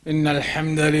إن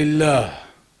الحمد لله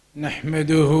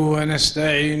نحمده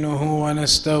ونستعينه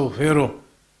ونستغفره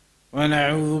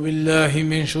ونعوذ بالله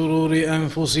من شرور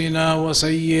أنفسنا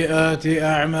وسيئات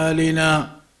أعمالنا.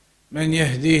 من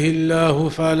يهده الله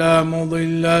فلا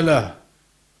مضل له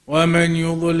ومن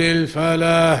يضلل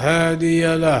فلا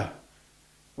هادي له،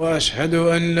 وأشهد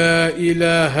أن لا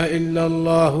إله إلا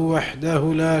الله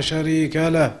وحده لا شريك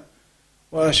له،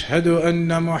 وأشهد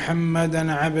أن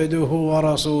محمدًا عبده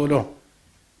ورسوله.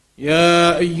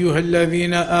 يا أيها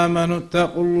الذين آمنوا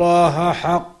اتقوا الله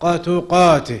حق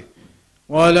تقاته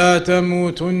ولا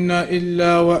تموتن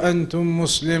إلا وأنتم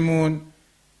مسلمون.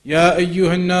 يا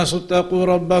أيها الناس اتقوا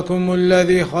ربكم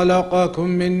الذي خلقكم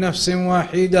من نفس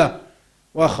واحدة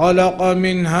وخلق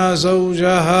منها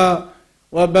زوجها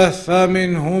وبث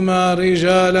منهما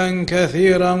رجالا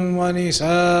كثيرا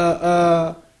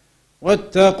ونساء،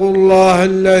 واتقوا الله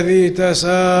الذي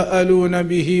تساءلون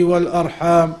به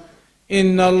والأرحام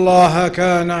إن الله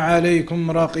كان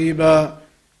عليكم رقيبا.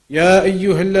 يا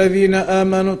أيها الذين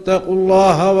آمنوا اتقوا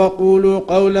الله وقولوا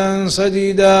قولا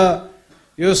سديدا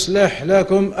يصلح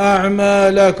لكم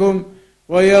أعمالكم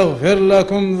ويغفر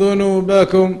لكم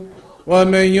ذنوبكم،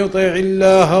 ومن يطع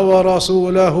الله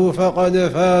ورسوله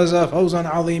فقد فاز فوزا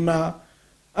عظيما.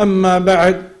 أما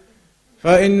بعد،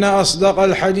 فإن أصدق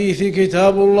الحديث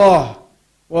كتاب الله،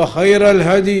 وخير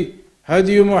الهدي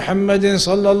هدي محمد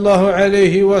صلى الله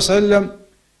عليه وسلم،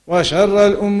 وشر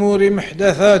الأمور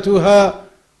محدثاتها،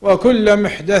 وكل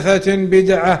محدثة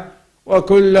بدعة،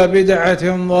 وكل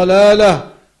بدعة ضلالة،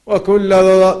 وكل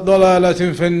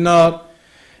ضلالة في النار.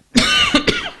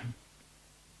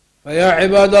 فيا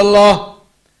عباد الله,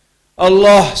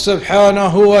 Allah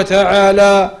subhanahu wa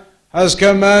ta'ala has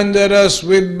commanded us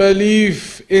with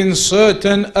belief in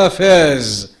certain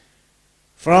affairs.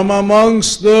 From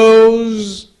amongst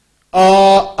those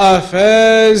are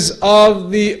affairs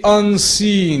of the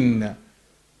unseen,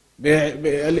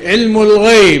 ilm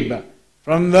al-ghayb,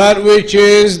 from that which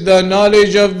is the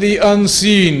knowledge of the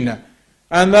unseen,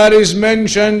 and that is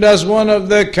mentioned as one of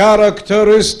the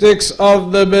characteristics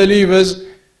of the believers.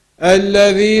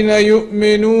 الذين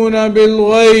يؤمنون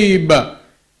بالغيب,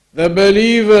 the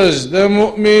believers, the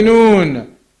mu'minun,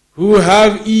 who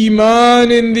have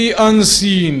iman in the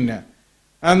unseen.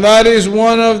 And that is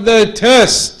one of the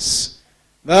tests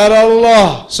that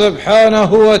Allah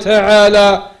subhanahu wa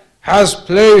ta'ala has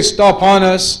placed upon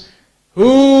us.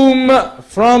 Whom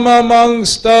from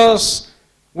amongst us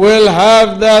will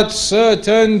have that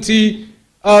certainty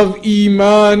of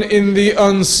iman in the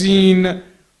unseen,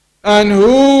 and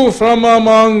who from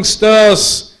amongst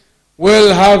us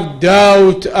will have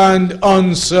doubt and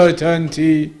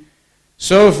uncertainty?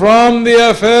 So from the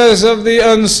affairs of the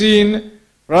unseen,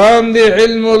 from the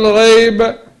ilm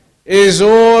al-ghayb, is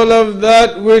all of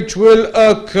that which will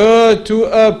occur to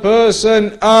a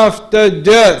person after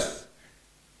death.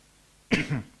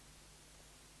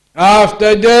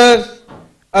 After death,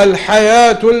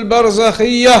 al-hayatul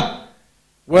barzakhiyah,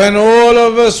 when all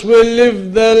of us will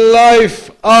live the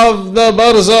life of the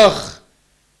barzakh,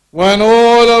 when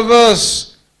all of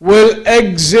us will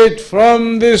exit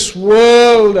from this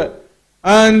world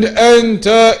and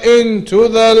enter into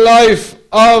the life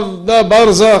of the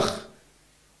barzakh.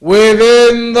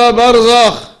 Within the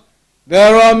barzakh,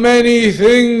 there are many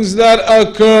things that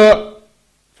occur.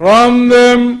 From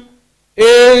them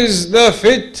is the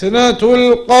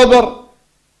fitnatul qabr,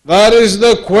 that is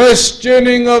the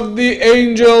questioning of the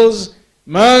angels.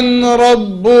 Man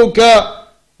rabbuka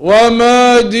wa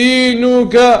ma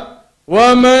dinuka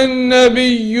wa man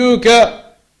nabiyyuka.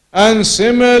 And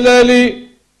similarly,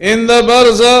 in the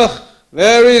barzakh,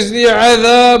 there is the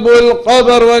adhabul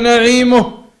qabr wa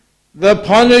na'imuh, the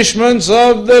punishments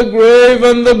of the grave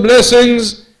and the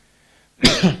blessings.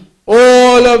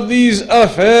 All of these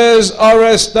affairs are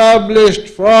established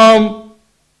from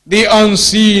the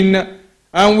unseen,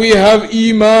 and we have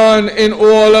iman in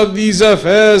all of these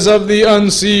affairs of the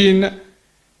unseen.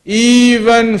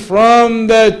 Even from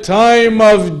the time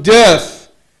of death,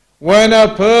 when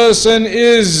a person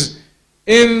is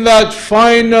in that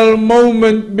final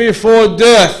moment before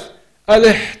death,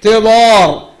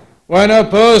 al-ihtidar, when a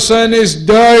person is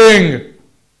dying,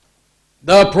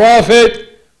 the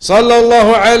Prophet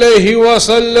sallallahu alayhi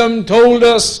wasallam told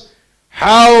us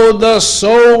how the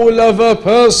soul of a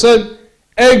person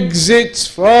exits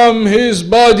from his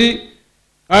body.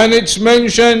 And it's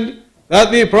mentioned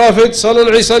that the Prophet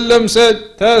sallallahu alayhi wasallam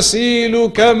said,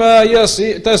 تَسِيلُ كَمَا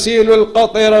تَسِيلُ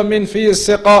الْقَطِرَ مِنْ فِي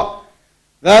السِّقَاءِ,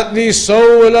 that the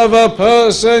soul of a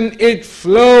person, it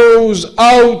flows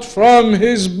out from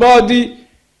his body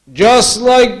just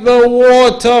like the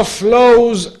water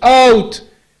flows out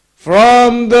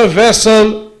from the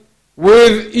vessel.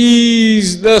 with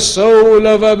ease the soul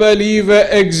of a believer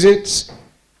exits.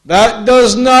 That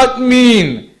does not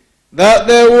mean that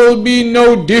there will be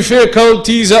no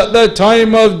difficulties at the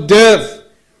time of death.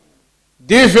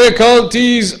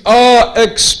 Difficulties are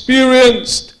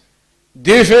experienced.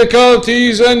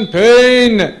 Difficulties and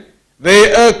pain,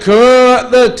 they occur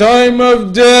at the time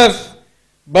of death,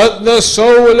 but the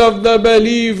soul of the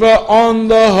believer on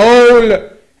the whole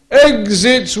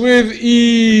exits with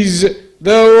ease,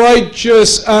 the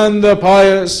righteous and the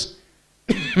pious.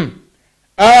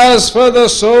 As for the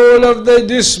soul of the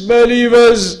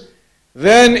disbelievers,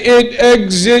 then it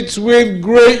exits with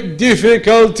great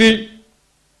difficulty.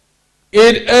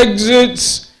 It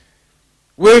exits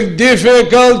with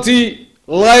difficulty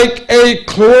like a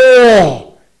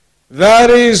claw that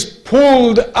is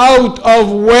pulled out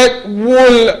of wet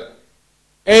wool.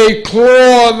 A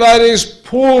claw that is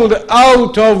pulled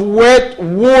out of wet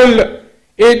wool.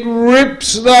 It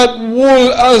rips that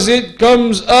wool as it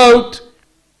comes out.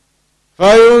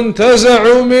 فَيُنْتَزَعُ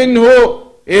مِنْهُ.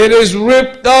 It is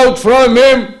ripped out from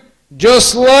him,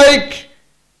 just like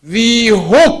the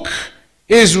hook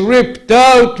is ripped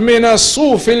out من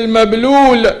الصوف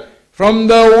المبلول, from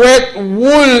the wet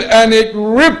wool, and it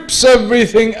rips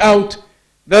everything out.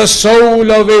 The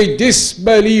soul of a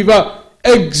disbeliever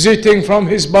exiting from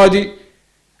his body.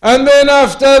 And then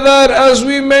after that, as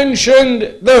we mentioned,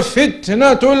 the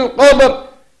fitnatul qabr,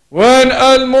 when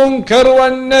al-munkar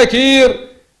wal-nakir,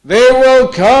 they will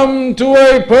come to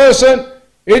a person.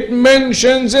 It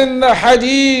mentions in the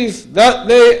hadith that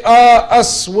they are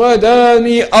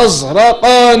aswadani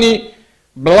azraqani,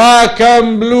 black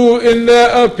and blue in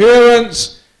their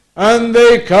appearance, and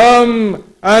they come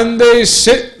and they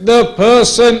sit the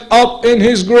person up in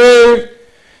his grave,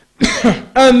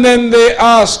 and then they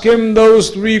ask him those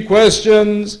three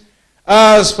questions.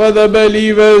 As for the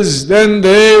believers, then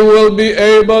they will be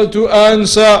able to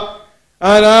answer,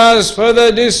 and as for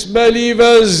the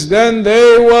disbelievers, then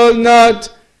they will not.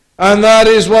 And that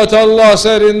is what Allah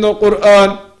said in the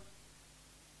Quran.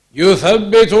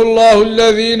 يثبت الله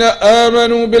الذين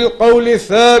آمنوا بالقول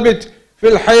الثابت في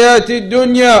الحياة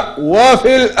الدنيا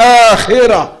وفي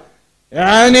الآخرة.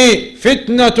 يعني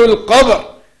فتنة القبر.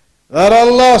 That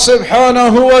Allah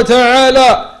subhanahu wa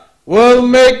ta'ala will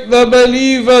make the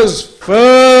believers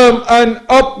firm and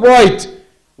upright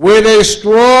with a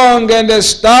strong and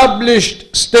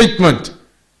established statement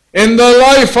in the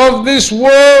life of this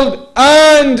world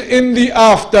and in the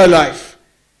afterlife.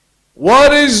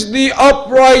 What is the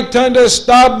upright and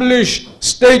established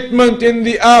statement in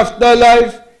the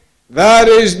afterlife? That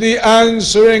is the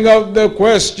answering of the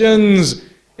questions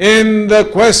in the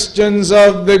questions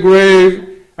of the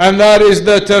grave. And that is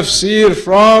the tafsir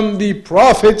from the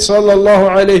Prophet sallallahu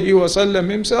alaihi wasallam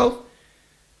himself.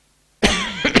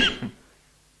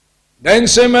 Then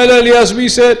similarly, as we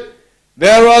said,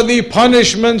 there are the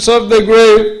punishments of the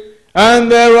grave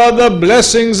and there are the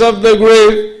blessings of the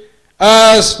grave.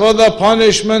 As for the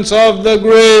punishments of the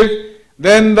grave,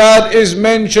 then that is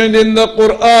mentioned in the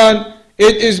Quran,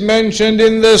 it is mentioned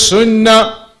in the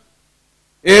Sunnah.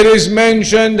 It is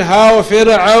mentioned how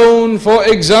Fir'aun, for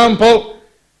example,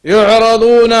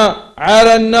 يعرضون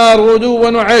على النار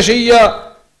غدوا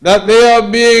وعشيا, that they are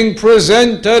being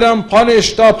presented and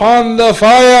punished upon the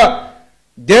fire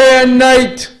day and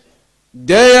night.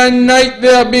 Day and night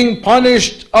they are being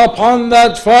punished upon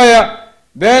that fire.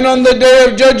 Then on the day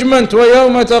of judgment,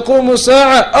 وَيَوْمَ تَقُومُ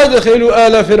السَّاعَةِ أَدْخِلُوا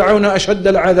آلَ فِرْعَوْنَ أَشَدَّ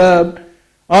الْعَذَابِ.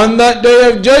 On that day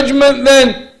of judgment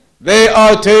then, they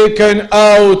are taken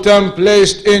out and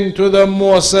placed into the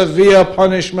more severe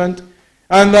punishment.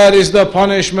 And that is the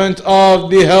punishment of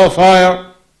the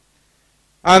hellfire.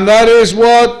 And that is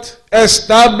what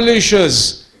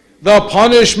establishes the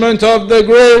punishment of the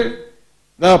grave.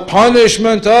 The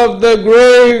punishment of the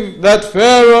grave that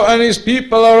Pharaoh and his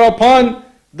people are upon,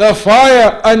 the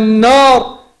fire,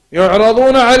 النار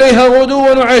يعرضون عليها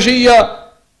غدوا وعشيا,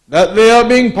 that they are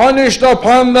being punished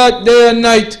upon that day and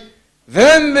night.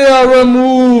 Then they are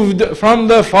removed from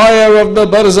the fire of the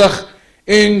barzakh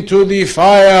into the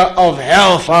fire of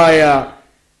hellfire.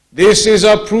 This is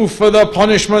a proof for the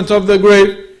punishment of the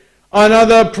grave.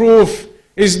 Another proof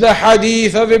is the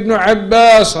hadith of Ibn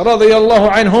Abbas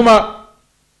radiyallahu anhuma,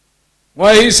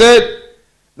 where he said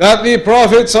that the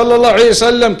Prophet sallallahu alayhi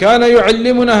wasallam كان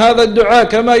يعلمنا هذا الدعاء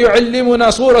كما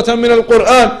يعلمنا سورة من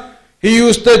القرآن. He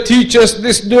used to teach us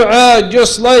this dua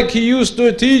just like he used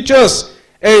to teach us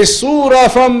a surah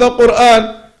from the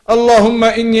Quran. اللهم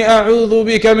إني أعوذ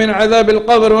بك من عذاب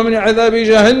القبر ومن عذاب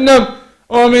جهنم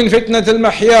ومن فتنة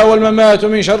المحيا والممات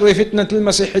ومن شر فتنة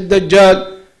المسيح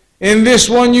الدجال. In this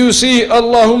one you see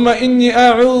اللهم إني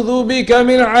أعوذ بك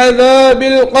من عذاب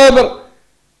القبر.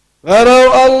 that,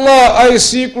 O Allah, I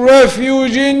seek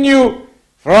refuge in you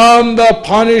from the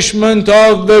punishment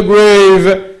of the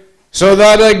grave. So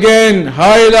that again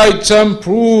highlights and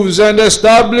proves and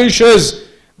establishes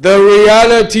the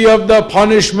reality of the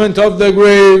punishment of the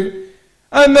grave.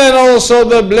 And then also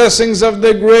the blessings of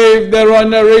the grave. There are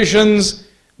narrations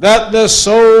that the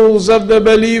souls of the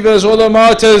believers or the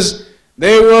martyrs,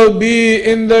 they will be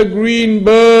in the green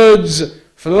birds,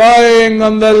 flying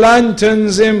on the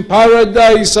lanterns in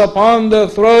paradise upon the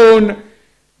throne.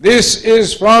 This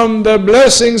is from the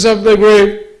blessings of the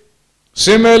grave.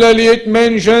 Similarly, it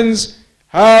mentions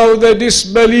how the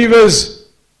disbelievers,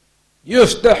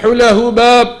 يُفْتَحُ لَهُ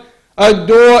بَابٌ, a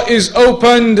door is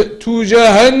opened to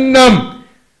Jahannam,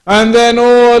 and then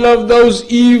all of those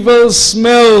evil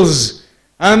smells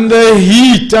and the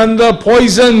heat and the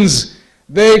poisons,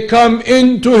 they come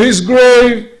into his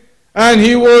grave, and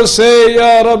he will say,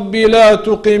 Ya Rabbi la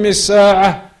tuqim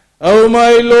as-sa'ah, O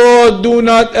my Lord, do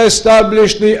not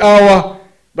establish the hour.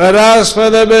 But as for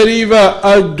the believer,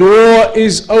 a door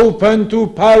is open to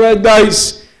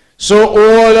paradise. So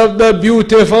all of the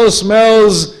beautiful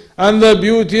smells and the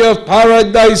beauty of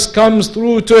paradise comes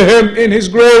through to him in his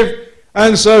grave.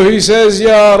 And so he says,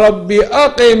 Ya Rabbi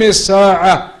aqim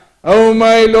as-sa'ah, O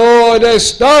my Lord,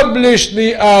 establish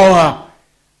the hour.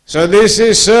 So this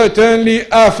is certainly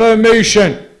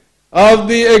affirmation of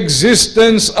the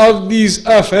existence of these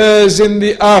affairs in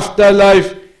the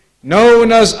afterlife,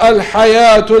 known as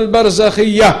Al-Hayatul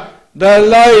Barzakhiyah, the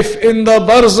life in the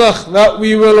barzakh that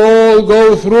we will all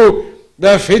go through,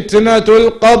 the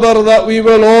fitnatul qabr that we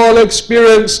will all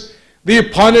experience, the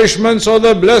punishments or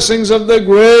the blessings of the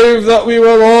grave that we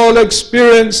will all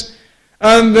experience,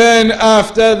 and then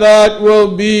after that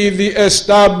will be the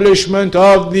establishment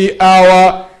of the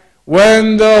hour,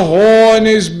 when the horn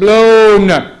is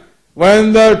blown,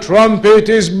 when the trumpet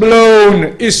is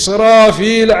blown.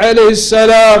 Israfil alayhi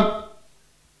salam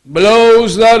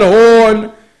blows that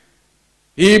horn.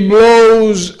 He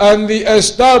blows, and the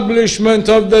establishment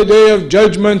of the day of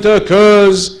judgment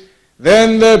occurs.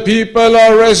 Then the people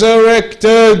are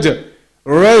resurrected.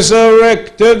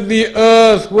 Resurrected, the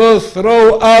earth will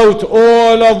throw out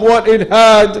all of what it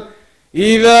had.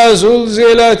 إِذَا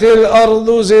زُلْزِلَتِ الْأَرْضُ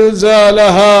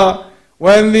زِلْزَالَهَا,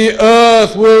 when the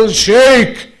earth will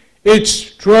shake, its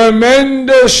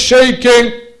tremendous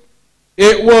shaking,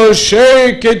 it will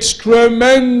shake its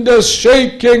tremendous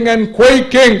shaking and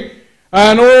quaking,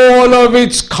 and all of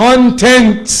its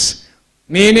contents,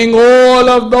 meaning all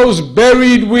of those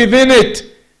buried within it,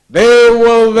 they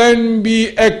will then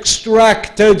be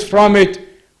extracted from it.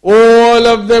 All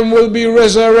of them will be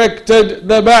resurrected,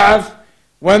 the ba'ath,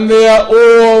 when they are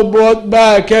all brought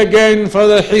back again for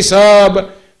the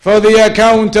hisab, for the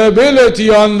accountability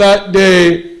on that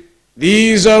day.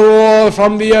 These are all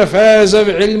from the affairs of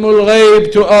ilmul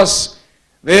ghaib to us.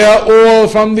 They are all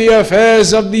from the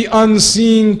affairs of the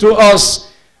unseen to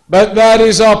us. But that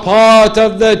is a part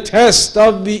of the test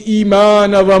of the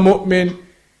iman of a mu'min.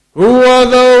 Who are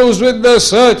those with the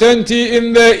certainty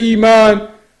in their iman,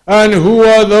 and who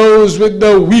are those with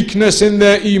the weakness in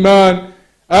their iman?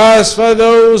 As for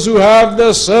those who have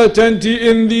the certainty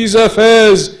in these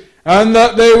affairs, and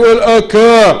that they will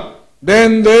occur,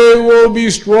 then they will be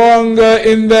stronger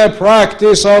in their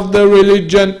practice of the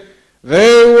religion.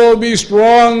 They will be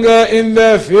stronger in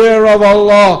their fear of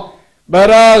Allah. But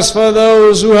as for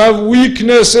those who have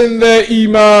weakness in their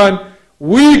iman,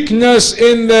 weakness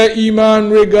in their iman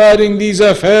regarding these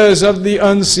affairs of the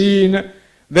unseen,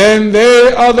 then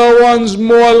they are the ones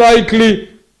more likely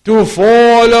to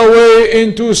fall away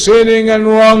into sinning and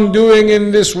wrongdoing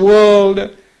in this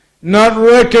world, not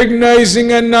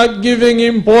recognizing and not giving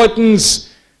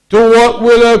importance to what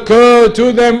will occur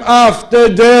to them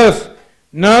after death,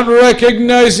 not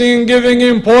recognizing and giving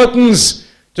importance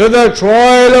to the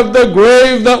trial of the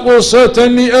grave that will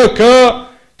certainly occur,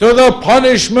 to the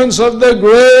punishments of the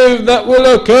grave that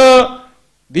will occur.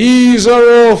 These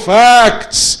are all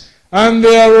facts, and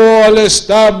they are all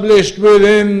established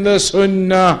within the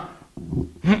Sunnah.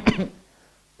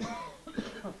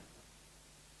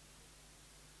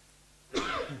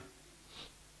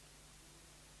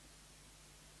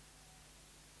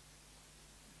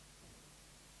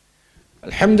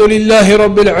 الحمد لله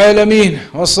رب العالمين،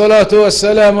 والصلاة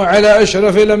والسلام على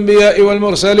أشرف الأنبياء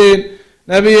والمرسلين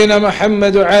نبينا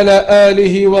محمد وعلى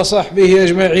آله وصحبه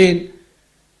أجمعين.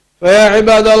 فيا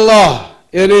عباد الله,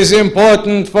 it is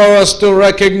important for us to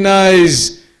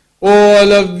recognize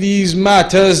all of these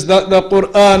matters that the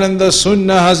Quran and the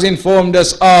Sunnah has informed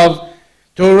us of,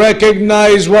 to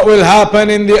recognize what will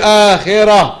happen in the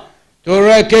Akhirah, to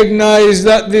recognize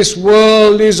that this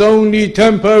world is only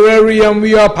temporary and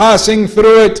we are passing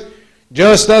through it,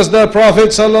 Just as the Prophet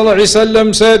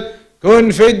ﷺ said,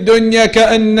 كن في الدنيا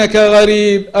كأنك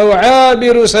غريب أو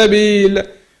عابر سبيل.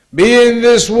 Be in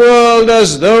this world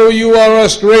as though you are a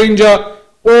stranger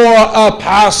or a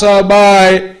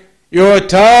passerby. Your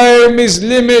time is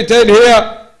limited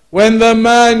here. When the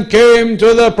man came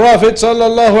to the Prophet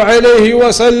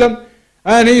ﷺ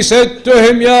and he said to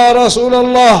him, Ya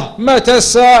Rasulullah, متى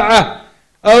الساعة?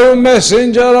 O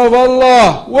Messenger of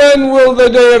Allah, when will the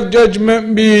day of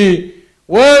judgment be?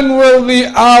 When will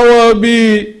the hour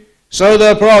be? So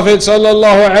the Prophet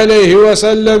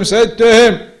ﷺ said to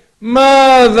him,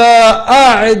 ماذا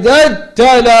أعددت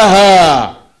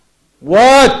لها?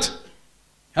 What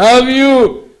have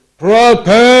you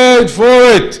prepared for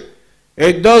it?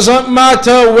 It doesn't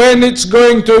matter when it's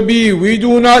going to be. We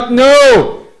do not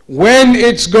know when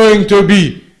it's going to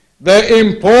be. The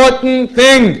important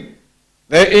thing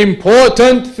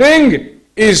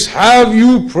is, have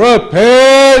you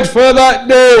prepared for that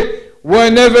day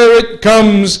whenever it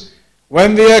comes?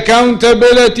 When the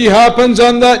accountability happens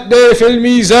on that day, fil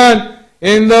mizan,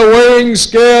 in the weighing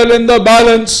scale, in the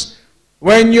balance,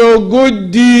 when your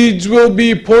good deeds will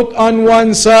be put on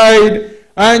one side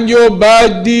and your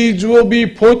bad deeds will be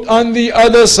put on the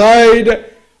other side,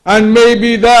 and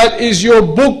maybe that is your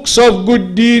books of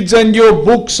good deeds and your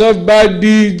books of bad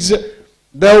deeds,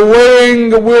 the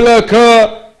weighing will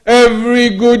occur.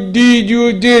 Every good deed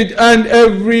you did and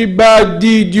every bad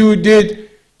deed you did,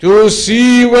 to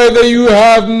see whether you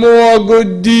have more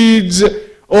good deeds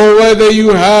or whether you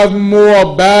have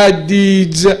more bad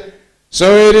deeds.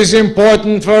 So it is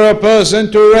important for a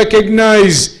person to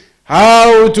recognize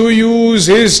how to use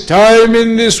his time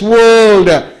in this world.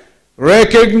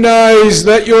 Recognize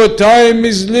that your time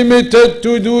is limited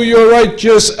to do your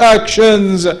righteous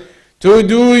actions, to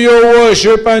do your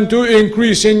worship, and to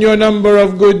increase in your number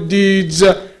of good deeds.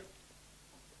 It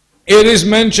is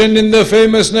mentioned in the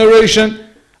famous narration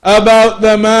about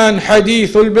the man,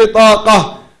 Hadith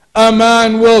al-Bitaqah. A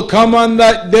man will come on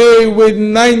that day with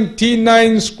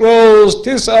 99 scrolls,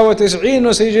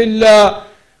 99 sijilla,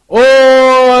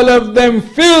 all of them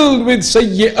filled with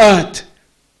sayyi'at,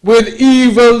 with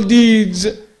evil deeds.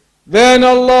 Then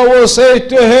Allah will say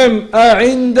to him,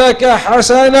 أَعِنْدَكَ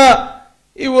حَسَنًا?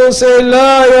 He will say,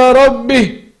 La ya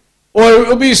Rabbi. Or it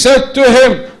will be said to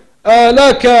him,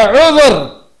 أَلَكَ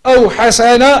عُذْرٌ أَوْ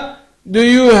حَسَنًا? Do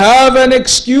you have an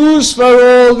excuse for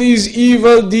all these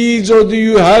evil deeds, or do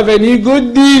you have any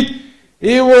good deed?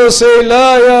 He will say,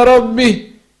 La ya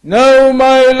Rabbi. No,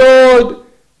 my Lord.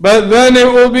 But then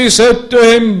it will be said to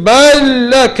him, بَلْ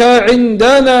لَكَ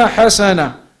عِنْدَنَا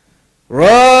حَسَنًا.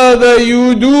 Rather,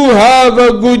 you do have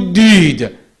a good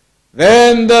deed.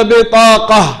 Then the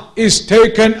bitaqah is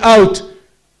taken out,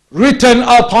 written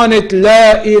upon it,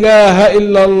 La ilaha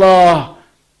illallah.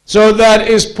 So that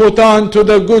is put on to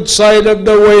the good side of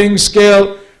the weighing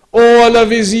scale. All of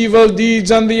his evil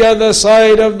deeds on the other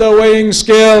side of the weighing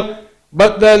scale.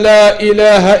 But the La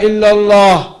ilaha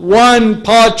illallah, one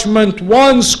parchment,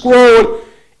 one scroll,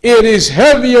 it is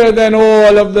heavier than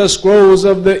all of the scrolls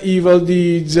of the evil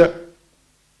deeds.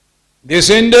 This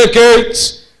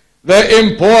indicates the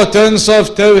importance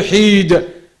of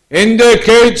Tawheed,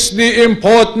 indicates the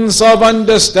importance of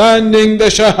understanding the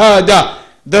Shahada,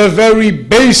 the very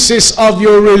basis of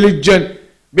your religion,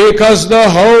 because the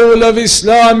whole of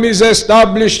Islam is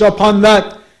established upon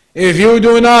that. If you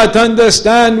do not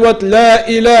understand what La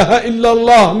ilaha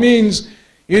illallah means,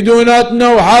 you do not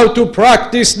know how to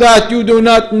practice that, you do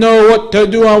not know what to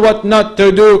do and what not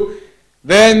to do,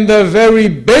 then the very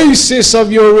basis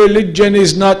of your religion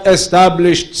is not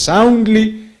established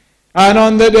soundly. And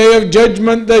on the day of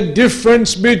judgment, the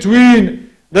difference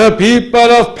between the people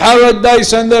of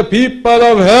paradise and the people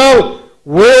of hell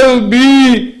will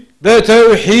be the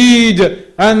Tawheed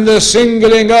and the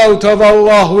singling out of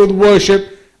Allah with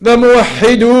worship. The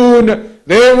Muwahhidun,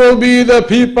 they will be the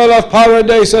people of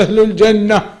paradise, Ahlul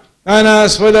Jannah. And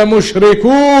as for the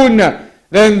Mushrikun,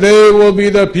 then they will be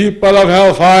the people of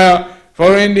hellfire.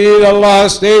 For indeed Allah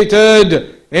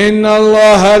stated, إِنَّ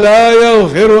اللَّهَ لَا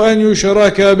يَغْفِرُ أَنْ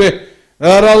يُشْرَكَ بِهِ,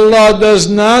 that Allah does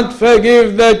not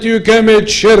forgive that you commit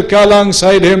shirk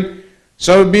alongside Him.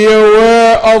 So be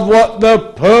aware of what the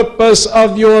purpose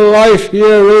of your life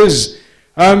here is,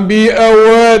 and be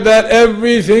aware that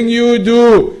everything you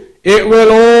do, it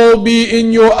will all be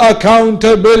in your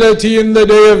accountability in the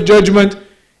day of judgment.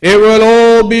 It will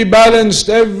all be balanced,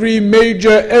 every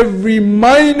major, every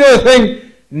minor thing.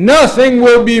 Nothing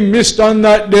will be missed on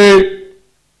that day.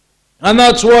 And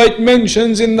that's why it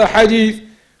mentions in the hadith,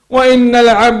 وَإِنَّ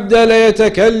الْعَبْدَ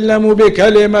لَيَتَكَلَّمُ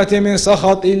بِكَلِمَةٍ مِّن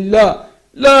سَخَطِ اللَّهِ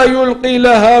لَا يُلْقِي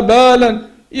لَهَا بَالًا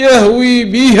يَهْوِي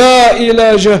بِهَا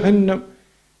إِلَى جَهَنَّمَ.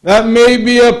 that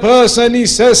maybe a person, he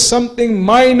says something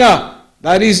minor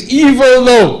that is evil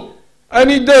though, and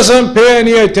he doesn't pay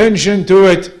any attention to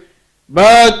it.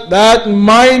 But that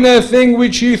minor thing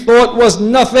which he thought was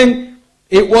nothing,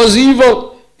 it was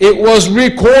evil, it was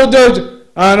recorded,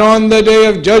 and on the day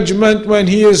of judgment when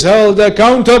he is held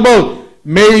accountable,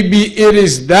 maybe it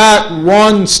is that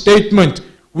one statement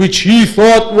which he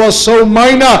thought was so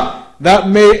minor that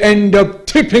may end up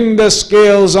tipping the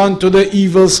scales onto the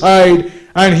evil side,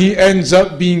 and he ends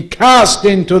up being cast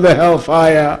into the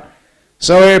hellfire.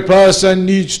 So a person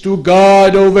needs to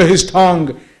guard over his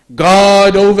tongue,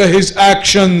 guard over his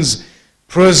actions,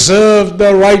 preserve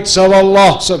the rights of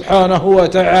Allah subhanahu wa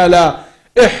ta'ala.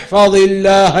 احفظ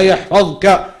الله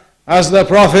يحفظك, as the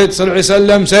Prophet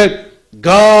ﷺ said,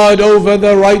 guard over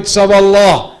the rights of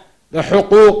Allah, the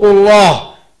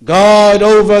huququllah, guard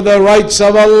over the rights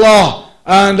of Allah,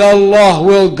 and Allah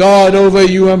will guard over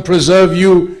you and preserve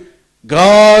you.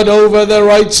 Guard over the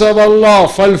rights of Allah,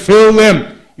 fulfill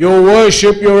them, your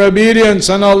worship, your obedience,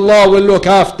 and Allah will look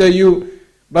after you.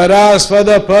 But as for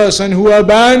the person who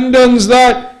abandons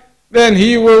that, then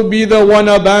he will be the one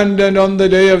abandoned on the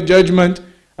day of judgment.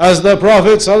 As the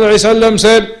Prophet ﷺ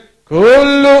said,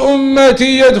 كل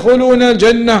أمتي يدخلون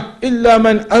الجنة إلا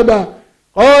من أبى.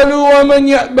 قالوا ومن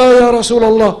يأبى يا رسول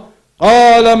الله؟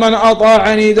 قال من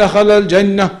أطاعني دخل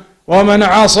الجنة ومن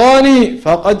عصاني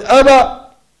فقد أبى.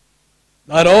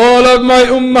 That all of my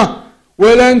ummah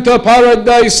will enter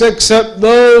paradise except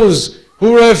those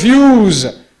who refuse.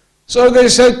 So they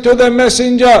said to the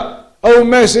messenger, O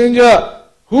messenger,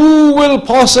 who will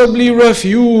possibly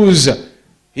refuse?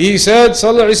 He said,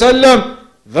 sallallahu alaihi wasallam,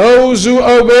 those who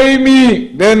obey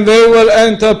me, then they will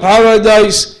enter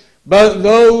paradise. But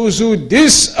those who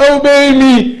disobey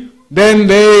me, then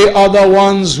they are the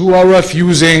ones who are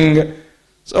refusing.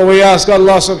 So we ask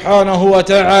Allah subhanahu wa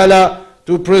ta'ala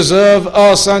to preserve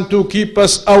us and to keep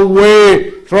us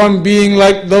away from being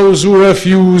like those who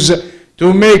refuse,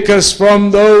 to make us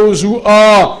from those who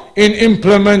are in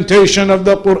implementation of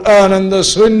the Quran and the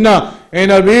Sunnah,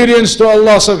 in obedience to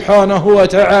Allah subhanahu wa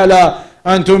ta'ala,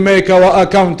 and to make our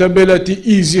accountability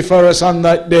easy for us on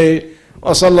that day.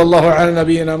 وصلى الله على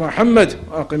نبينا محمد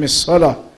وأقم الصلاة.